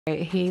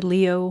Hey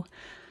Leo,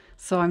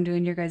 so I'm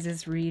doing your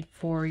guys' read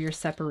for your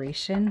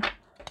separation,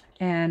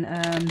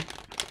 and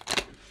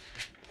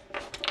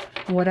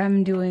what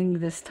I'm doing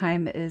this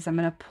time is I'm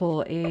going to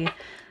pull a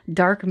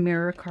dark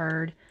mirror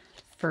card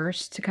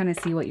first to kind of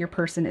see what your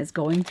person is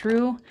going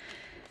through.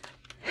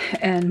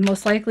 And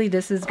most likely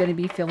this is going to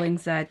be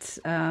feelings that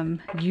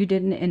you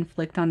didn't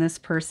inflict on this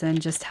person,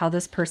 just how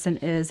this person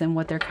is and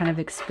what they're kind of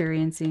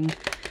experiencing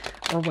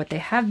or what they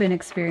have been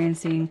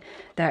experiencing,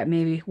 that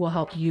maybe will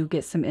help you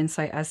get some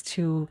insight as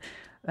to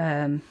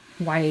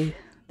why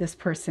this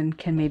person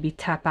can maybe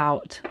tap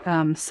out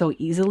so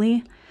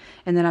easily.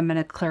 And then I'm going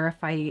to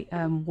clarify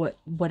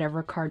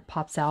whatever card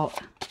pops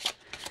out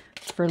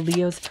for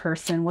Leo's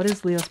person. What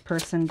is Leo's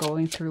person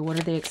going through? What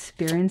are they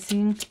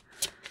experiencing?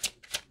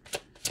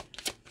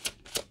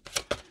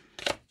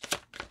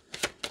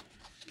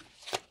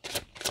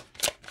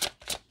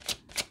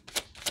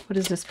 What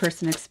is this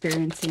person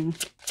experiencing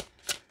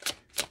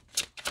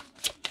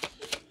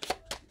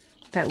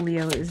that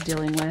Leo is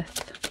dealing with?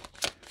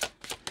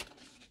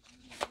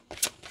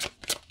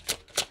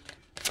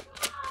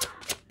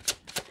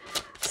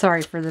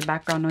 Sorry for the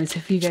background noise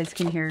if you guys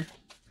can hear.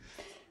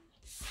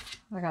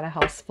 I got a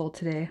house full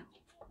today.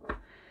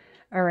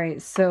 All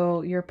right,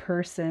 so your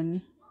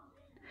person,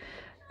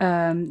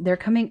 they're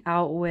coming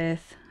out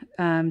with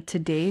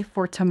today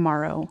for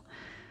tomorrow.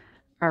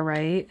 All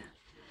right.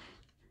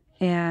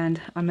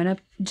 And I'm going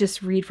to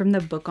just read from the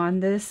book on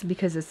this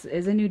because this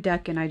is a new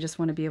deck and I just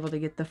want to be able to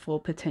get the full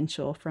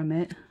potential from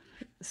it.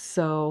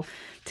 So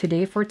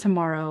today for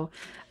tomorrow,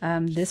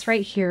 this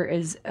right here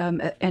is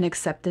an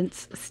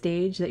acceptance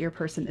stage that your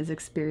person is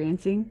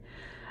experiencing.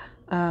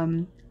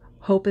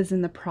 Hope is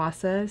in the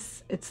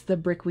process. It's the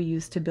brick we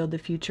use to build the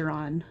future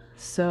on.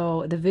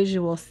 So the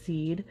visual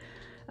seed,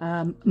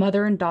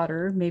 mother and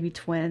daughter, maybe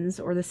twins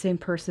or the same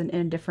person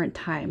in different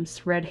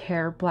times. Red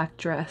hair, black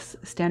dress,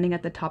 standing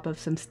at the top of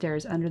some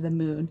stairs under the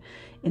moon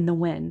in the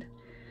wind.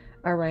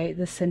 All right,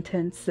 the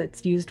sentence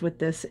that's used with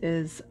this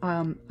is,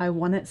 I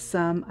want it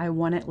some, I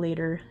want it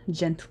later,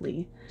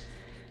 gently.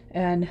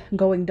 And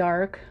going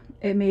dark,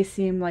 it may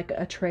seem like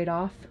a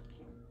trade-off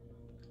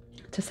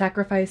to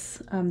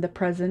sacrifice the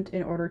present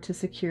in order to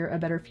secure a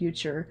better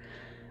future.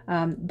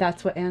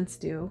 That's what ants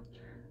do.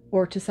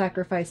 Or to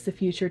sacrifice the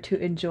future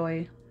to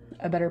enjoy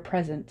a better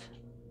present.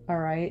 All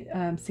right,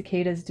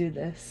 cicadas do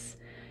this.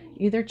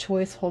 Either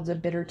choice holds a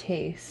bitter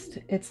taste.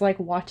 It's like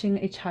watching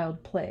a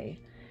child play.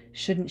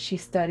 Shouldn't she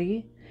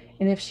study?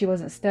 And if she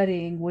wasn't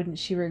studying, wouldn't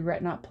she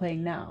regret not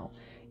playing now?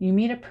 You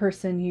meet a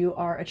person you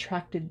are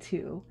attracted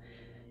to.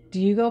 Do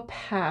you go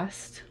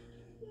past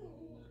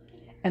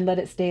and let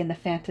it stay in the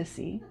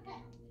fantasy?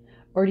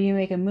 Or do you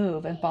make a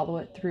move and follow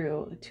it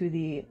through to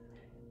the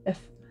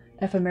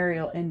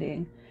ephemeral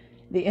ending?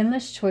 The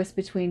endless choice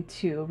between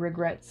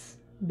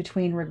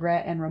between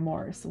regret and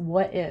remorse.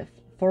 What if,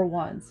 for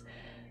once,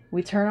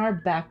 we turn our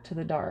back to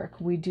the dark?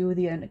 We do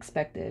the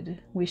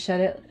unexpected. We shed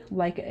it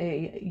like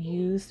a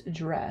used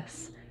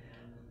dress.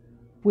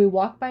 We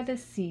walk by the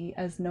sea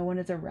as no one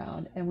is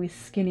around, and we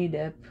skinny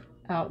dip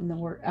out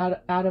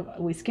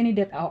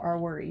our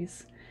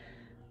worries.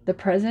 The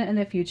present and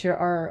the future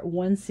are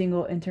one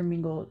single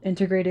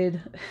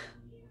integrated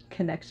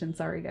connection.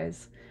 Sorry,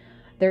 guys.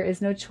 There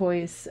is no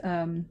choice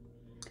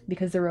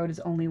because the road is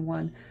only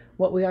one.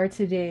 What we are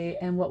today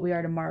and what we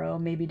are tomorrow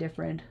may be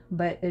different,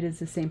 but it is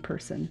the same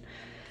person.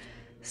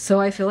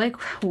 So I feel like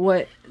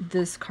what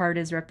this card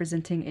is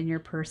representing in your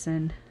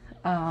person,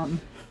 I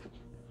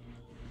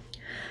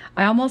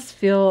almost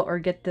feel or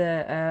get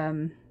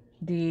the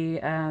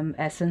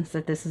essence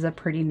that this is a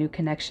pretty new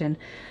connection.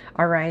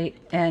 All right.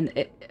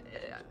 And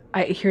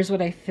here's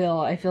what I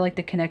feel. I feel like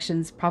the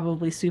connection's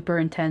probably super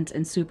intense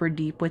and super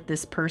deep with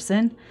this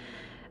person.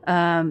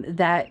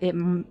 That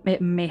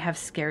it may have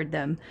scared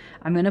them.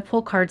 I'm going to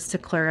pull cards to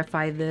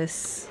clarify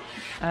this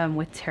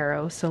with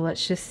tarot. So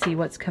let's just see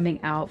what's coming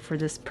out for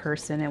this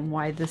person and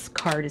why this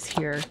card is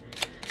here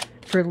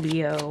for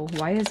Leo.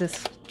 Why is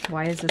this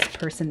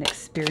person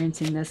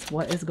experiencing this?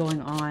 What is going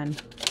on?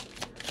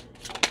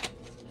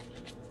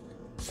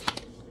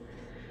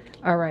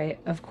 All right,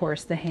 of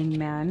course, the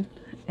Hangman.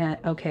 And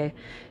okay,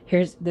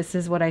 this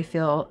is what I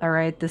feel. All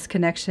right, this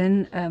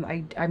connection,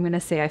 I'm going to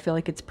say I feel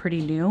like it's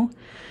pretty new.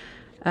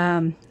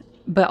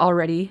 But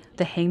already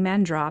the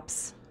Hangman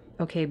drops,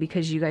 okay,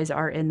 because you guys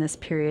are in this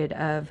period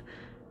of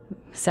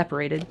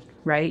separated,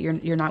 right?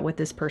 You're not with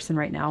this person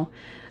right now.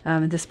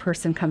 This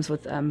person comes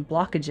with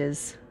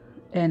blockages,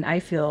 and I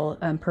feel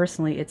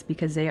personally it's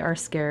because they are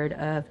scared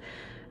of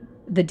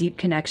the deep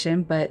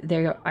connection, but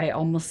I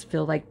almost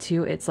feel like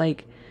too, it's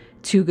like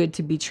too good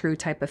to be true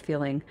type of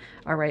feeling.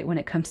 All right, when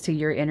it comes to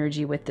your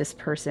energy with this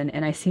person.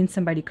 And I seen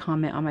somebody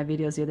comment on my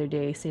videos the other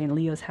day saying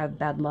Leos have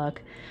bad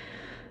luck.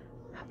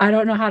 I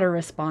don't know how to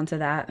respond to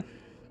that.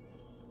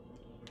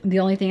 The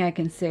only thing I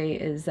can say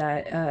is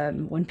that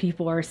when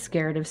people are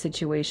scared of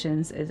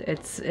situations,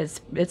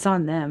 it's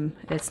on them.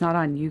 It's not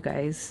on you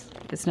guys.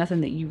 It's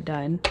nothing that you've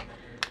done.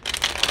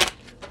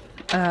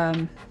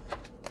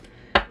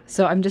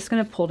 So I'm just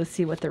going to pull to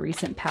see what the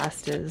recent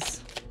past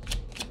is.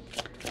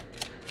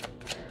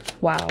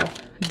 Wow.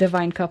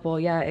 Divine couple.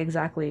 Yeah,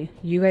 exactly.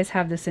 You guys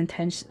have this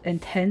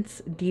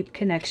intense, deep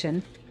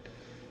connection.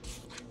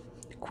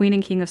 Queen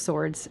and King of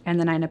Swords and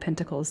the Nine of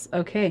Pentacles.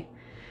 Okay.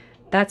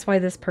 That's why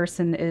this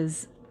person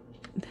is...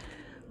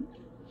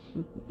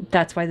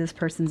 That's why this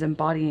person's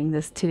embodying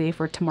this today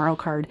for tomorrow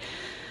card.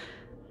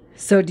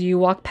 So do you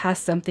walk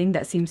past something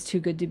that seems too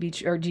good to be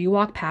true? Or do you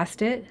walk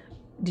past it?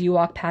 Do you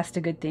walk past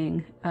a good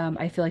thing?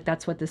 I feel like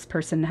that's what this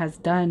person has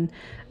done.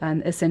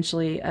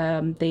 Essentially,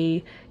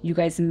 you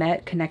guys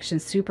met, connection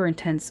super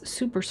intense,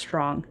 super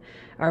strong.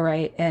 All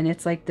right. And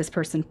it's like this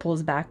person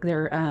pulls back.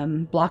 They're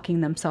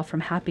blocking themselves from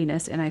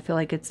happiness. And I feel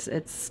like it's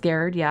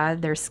scared. Yeah,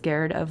 they're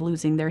scared of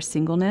losing their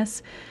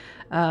singleness.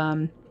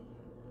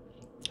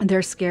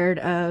 They're scared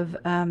of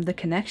the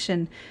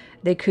connection.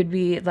 They could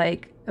be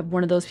like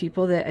one of those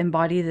people that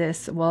embody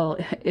this. Well,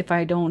 if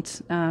I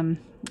don't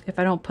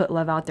put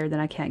love out there, then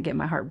I can't get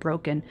my heart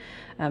broken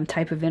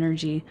type of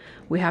energy.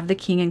 We have the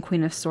King and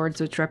Queen of Swords,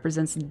 which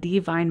represents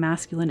divine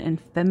masculine and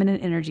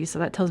feminine energy. So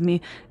that tells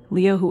me,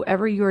 Leo,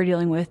 whoever you are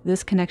dealing with,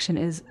 this connection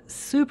is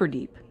super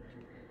deep.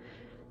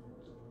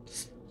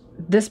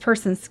 This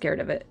person's scared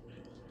of it.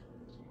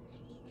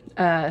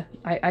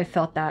 I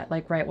felt that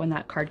like right when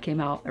that card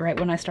came out, right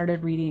when I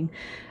started reading.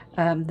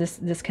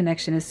 This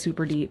connection is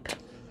super deep.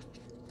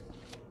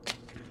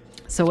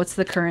 So what's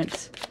the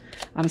current,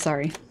 I'm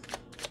sorry,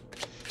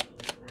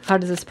 how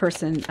does this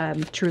person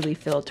truly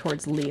feel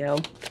towards Leo?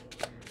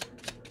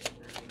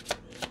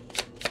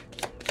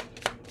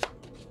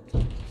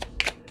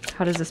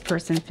 How does this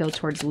person feel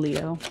towards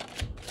Leo?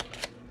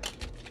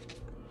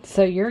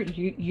 So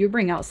you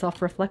bring out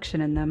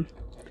self-reflection in them.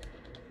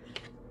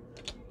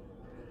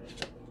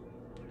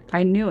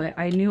 I knew it.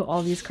 I knew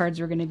all these cards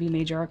were going to be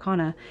major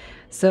arcana.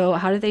 So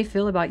how do they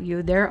feel about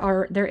you?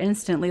 They're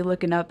instantly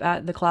looking up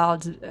at the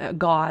clouds,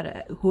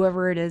 God,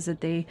 whoever it is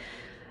that they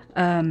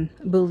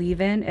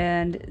believe in,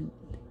 and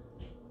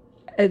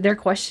they're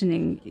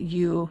questioning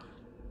you.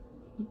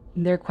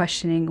 They're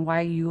questioning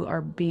why you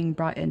are being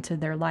brought into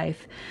their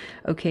life.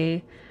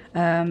 Okay.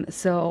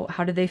 So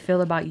how do they feel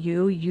about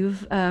you?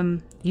 You've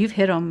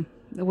hit them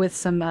with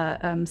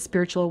some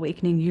spiritual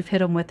awakening. You've hit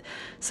them with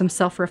some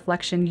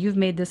self-reflection. You've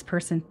made this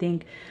person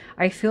think.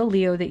 I feel,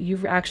 Leo, that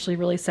you've actually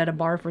really set a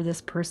bar for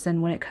this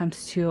person when it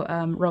comes to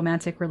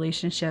romantic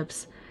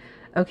relationships.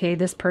 Okay,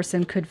 this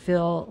person could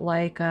feel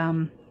like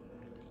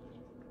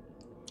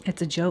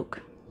it's a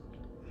joke.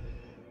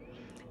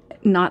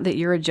 Not that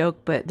you're a joke,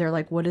 but they're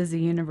like, what is the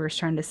universe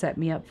trying to set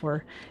me up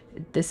for?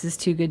 This is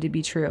too good to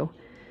be true.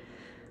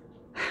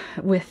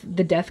 With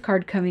the Death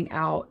card coming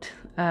out,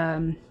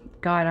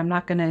 God, I'm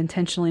not going to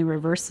intentionally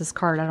reverse this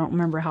card. I don't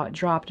remember how it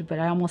dropped, but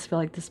I almost feel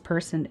like this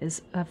person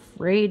is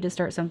afraid to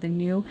start something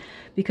new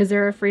because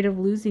they're afraid of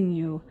losing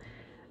you.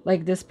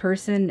 Like this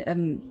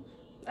person,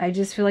 I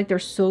just feel like they're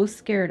so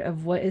scared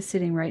of what is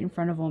sitting right in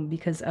front of them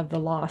because of the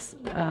loss.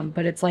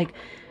 But it's like,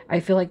 I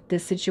feel like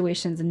this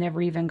situation's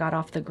never even got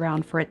off the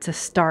ground for it to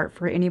start,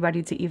 for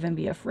anybody to even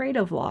be afraid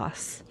of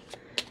loss.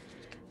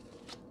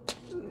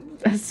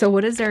 So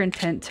what is their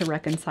intent to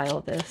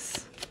reconcile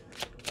this?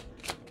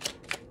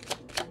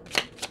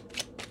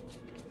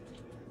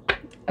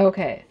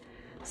 Okay,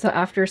 so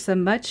after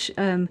some much,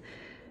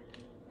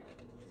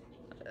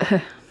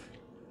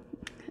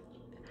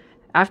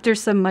 after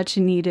some much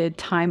needed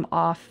time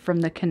off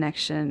from the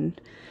connection,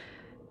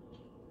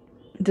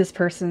 this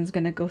person's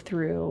going to go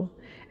through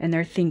and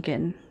they're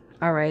thinking,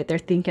 all right, they're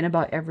thinking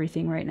about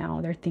everything right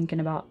now. They're thinking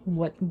about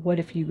what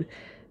if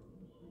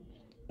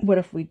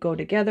we go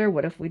together?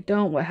 What if we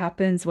don't? What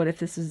happens? What if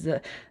this is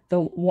the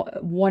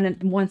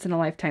once in a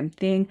lifetime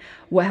thing?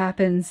 What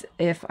happens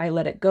if I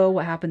let it go?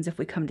 What happens if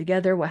we come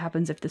together? What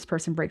happens if this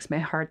person breaks my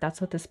heart? That's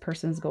what this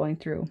person's going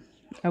through.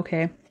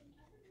 Okay.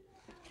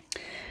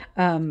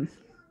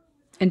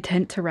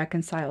 Intent to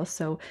reconcile.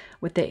 So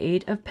with the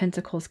Eight of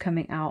Pentacles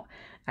coming out,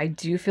 I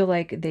do feel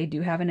like they do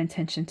have an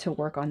intention to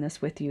work on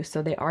this with you.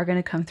 So they are going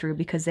to come through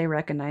because they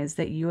recognize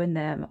that you and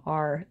them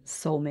are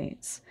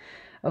soulmates.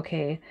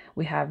 Okay,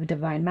 we have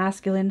divine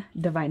masculine,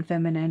 divine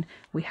feminine.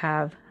 We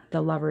have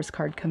the Lovers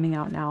card coming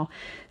out now.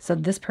 So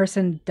this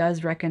person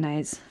does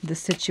recognize the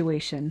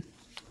situation.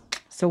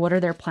 So what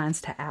are their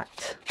plans to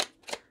act?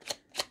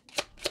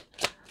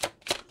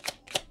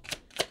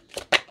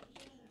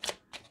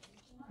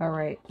 All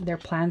right, their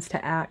plans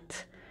to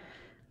act.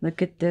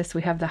 Look at this.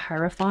 We have the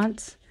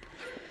Hierophant,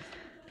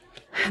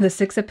 the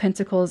Six of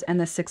Pentacles, and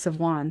the Six of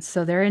Wands.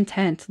 So their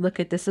intent, look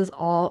at this, is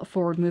all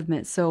forward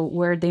movement. So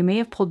where they may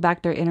have pulled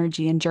back their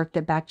energy and jerked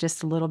it back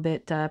just a little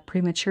bit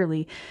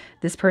prematurely,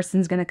 this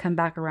person's going to come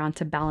back around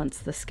to balance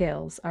the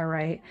scales. All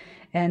right.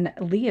 And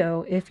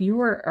Leo, if you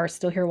are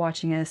still here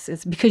watching us,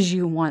 it's because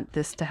you want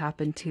this to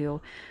happen too.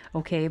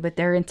 Okay. But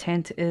their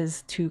intent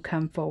is to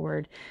come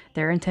forward.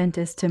 Their intent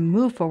is to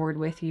move forward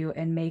with you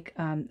and make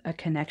a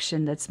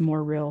connection that's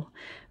more real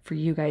for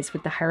you guys.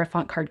 With the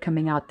Hierophant card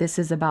coming out, this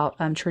is about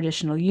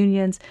traditional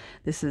unions.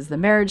 This is the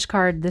marriage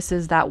card. This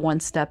is that one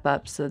step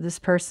up. So this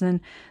person,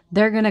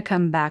 they're going to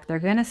come back. They're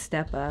going to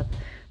step up.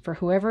 for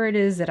whoever it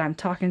is that I'm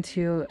talking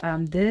to,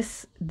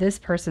 this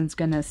person's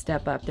gonna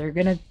step up. They're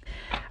gonna,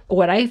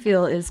 what I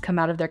feel is, come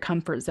out of their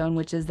comfort zone,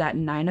 which is that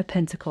Nine of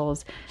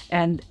Pentacles,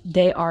 and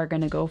they are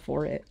gonna go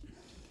for it.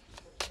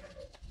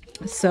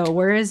 So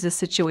where is this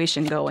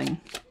situation going?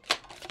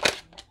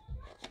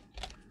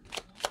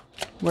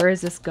 Where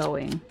is this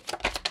going?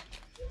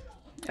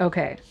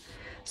 Okay,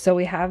 so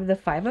we have the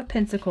Five of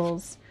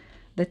Pentacles,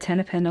 the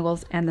Ten of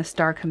Pentacles, and the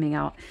Star coming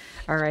out.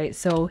 All right,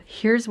 so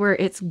here's where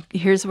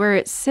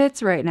it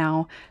sits right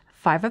now.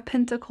 Five of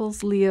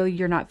Pentacles, Leo,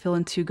 you're not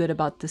feeling too good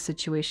about the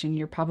situation.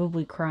 You're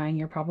probably crying.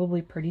 You're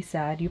probably pretty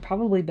sad. You've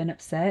probably been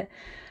upset.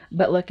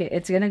 But look,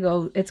 it's going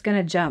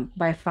to jump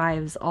by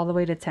fives all the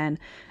way to 10.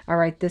 All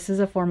right, this is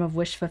a form of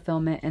wish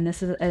fulfillment, and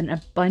this is an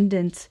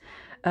abundant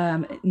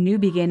new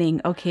beginning.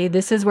 Okay,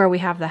 this is where we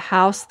have the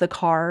house, the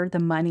car, the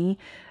money.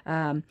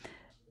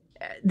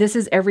 This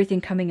is everything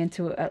coming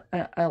into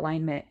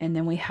alignment. And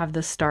then we have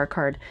the Star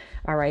card.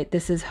 All right,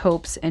 this is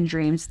hopes and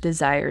dreams,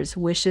 desires,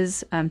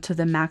 wishes to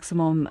the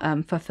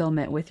maximum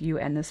fulfillment with you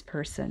and this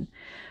person.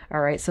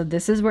 All right, so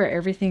this is where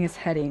everything is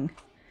heading.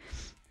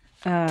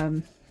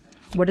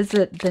 What does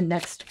the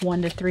next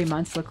 1 to 3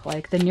 months look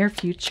like? The near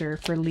future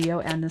for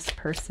Leo and this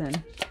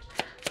person.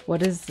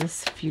 What is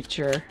this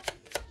future?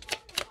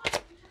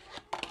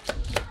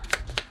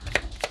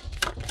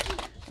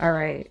 All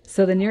right,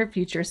 so the near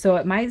future. So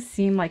it might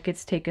seem like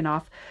it's taken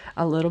off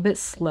a little bit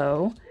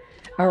slow.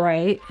 All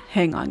right,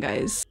 hang on,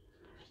 guys.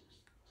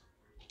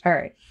 All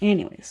right,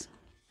 anyways.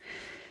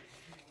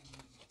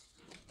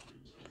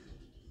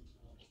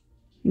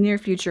 Near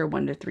future,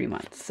 1 to 3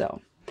 months. So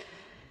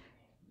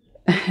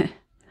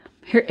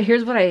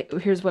here's what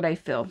I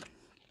feel.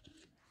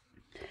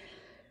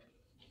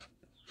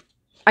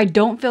 I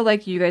don't feel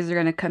like you guys are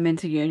going to come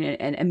into union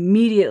and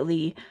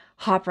immediately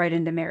hop right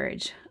into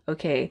marriage.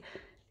 Okay.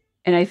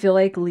 And I feel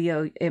like,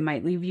 Leo, it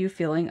might leave you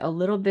feeling a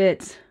little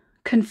bit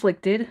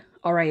conflicted,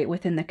 all right,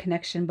 within the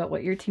connection. But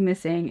what your team is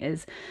saying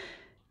is,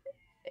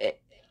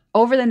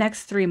 over the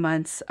next 3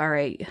 months, all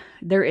right,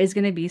 there is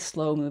going to be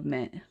slow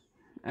movement,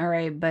 all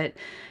right? But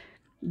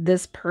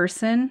this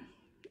person,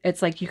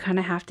 it's like you kind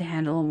of have to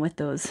handle them with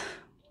those,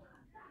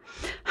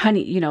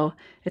 honey, you know,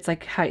 it's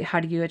like,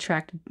 how do you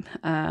attract,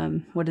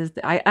 what is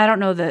the, I don't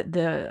know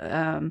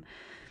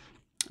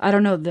I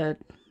don't know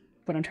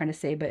what I'm trying to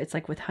say, but it's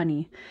like with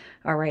honey.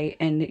 All right.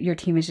 And your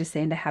team is just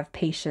saying to have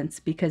patience,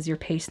 because your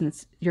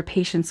patience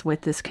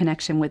with this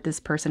connection with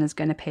this person is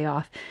going to pay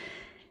off.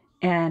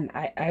 And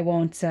I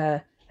won't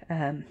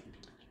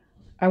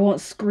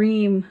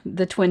scream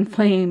the twin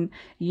flame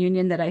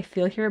union that I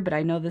feel here, but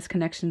I know this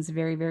connection is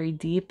very, very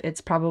deep. It's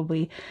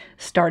probably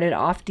started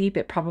off deep.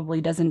 It probably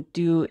doesn't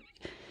do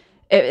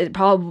it.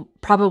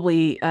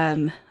 Probably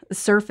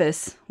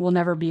surface will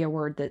never be a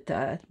word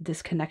that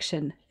this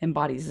connection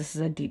embodies. This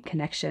is a deep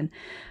connection.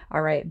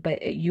 All right,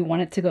 but you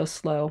want it to go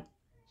slow.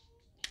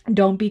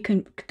 Don't be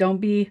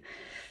completely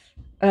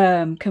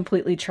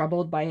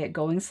troubled by it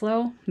going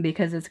slow,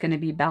 because it's going to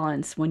be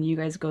balanced when you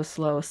guys go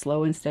slow.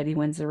 Slow and steady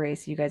wins the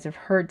race. You guys have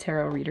heard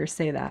tarot readers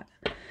say that.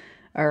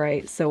 All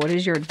right, so what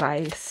is your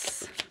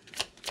advice?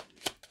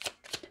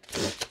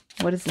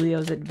 What is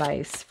Leo's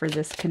advice for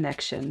this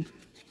connection?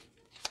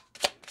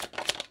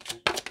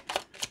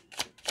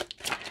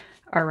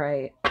 All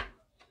right.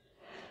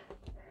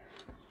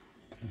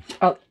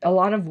 A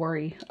lot of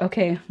worry.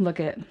 Okay, look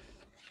at.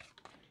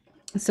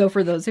 So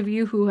for those of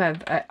you who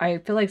have, I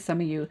feel like some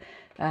of you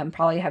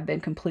probably have been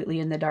completely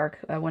in the dark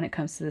when it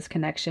comes to this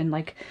connection.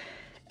 Like,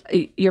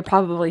 you're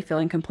probably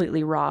feeling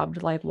completely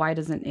robbed. Like, why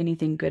doesn't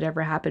anything good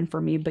ever happen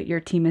for me? But your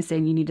team is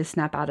saying you need to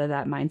snap out of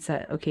that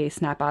mindset. Okay,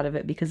 snap out of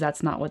it, because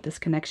that's not what this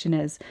connection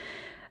is.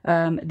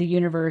 The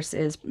universe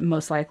is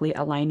most likely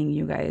aligning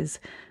you guys.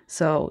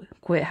 So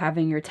quit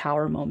having your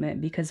tower moment,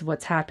 because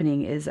what's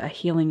happening is a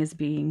healing is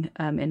being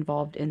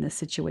involved in this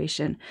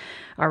situation.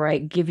 All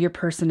right. Give your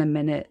person a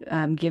minute.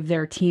 Give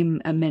their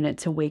team a minute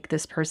to wake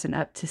this person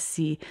up to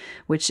see,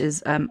 which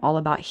is all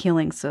about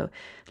healing. So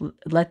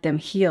let them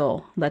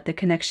heal. Let the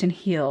connection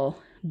heal.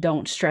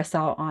 Don't stress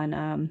out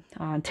on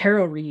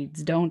tarot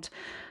reads. Don't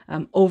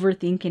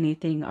overthink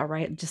anything. All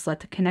right. Just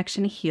let the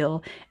connection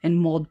heal and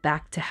mold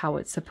back to how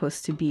it's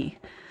supposed to be.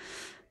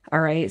 All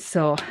right.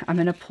 So I'm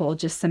going to pull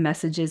just some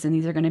messages, and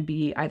these are going to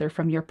be either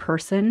from your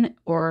person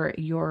or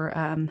your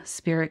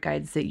spirit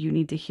guides that you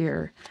need to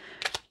hear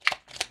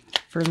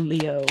for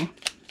Leo.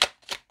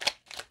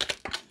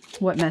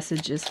 What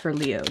messages for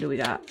Leo do we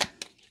got?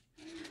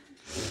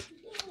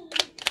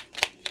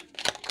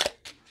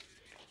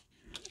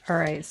 All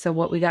right. So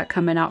what we got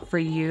coming out for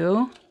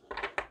you.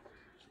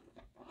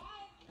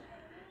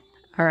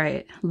 All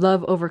right.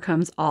 Love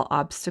overcomes all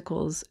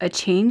obstacles. A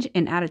change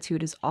in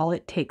attitude is all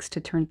it takes to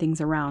turn things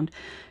around.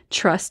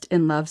 Trust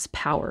in love's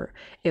power.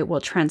 It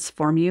will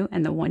transform you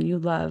and the one you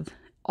love.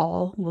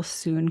 All will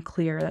soon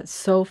clear. That's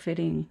so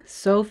fitting.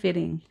 So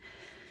fitting.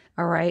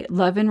 All right.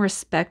 Love and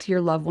respect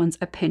your loved one's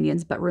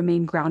opinions, but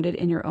remain grounded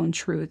in your own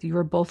truth. You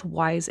are both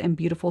wise and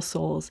beautiful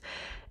souls.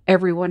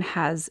 Everyone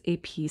has a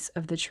piece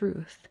of the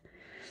truth.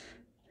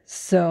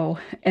 So,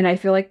 and I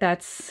feel like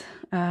that's,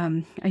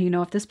 you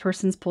know, if this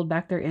person's pulled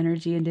back their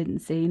energy and didn't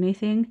say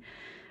anything,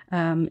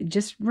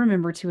 just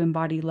remember to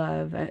embody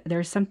love.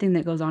 There's something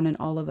that goes on in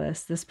all of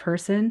us. This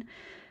person,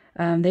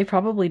 they've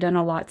probably done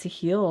a lot to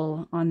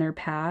heal on their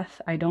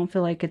path. I don't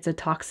feel like it's a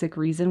toxic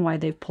reason why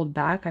they've pulled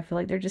back. I feel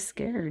like they're just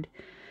scared.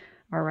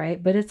 All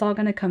right. But it's all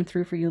going to come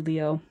through for you,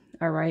 Leo.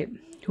 All right.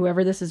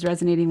 Whoever this is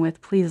resonating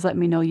with, please let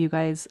me know, you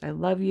guys. I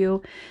love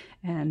you.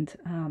 And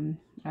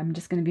I'm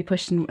just going to be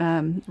pushing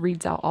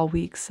reads out all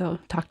week. So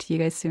talk to you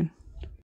guys soon.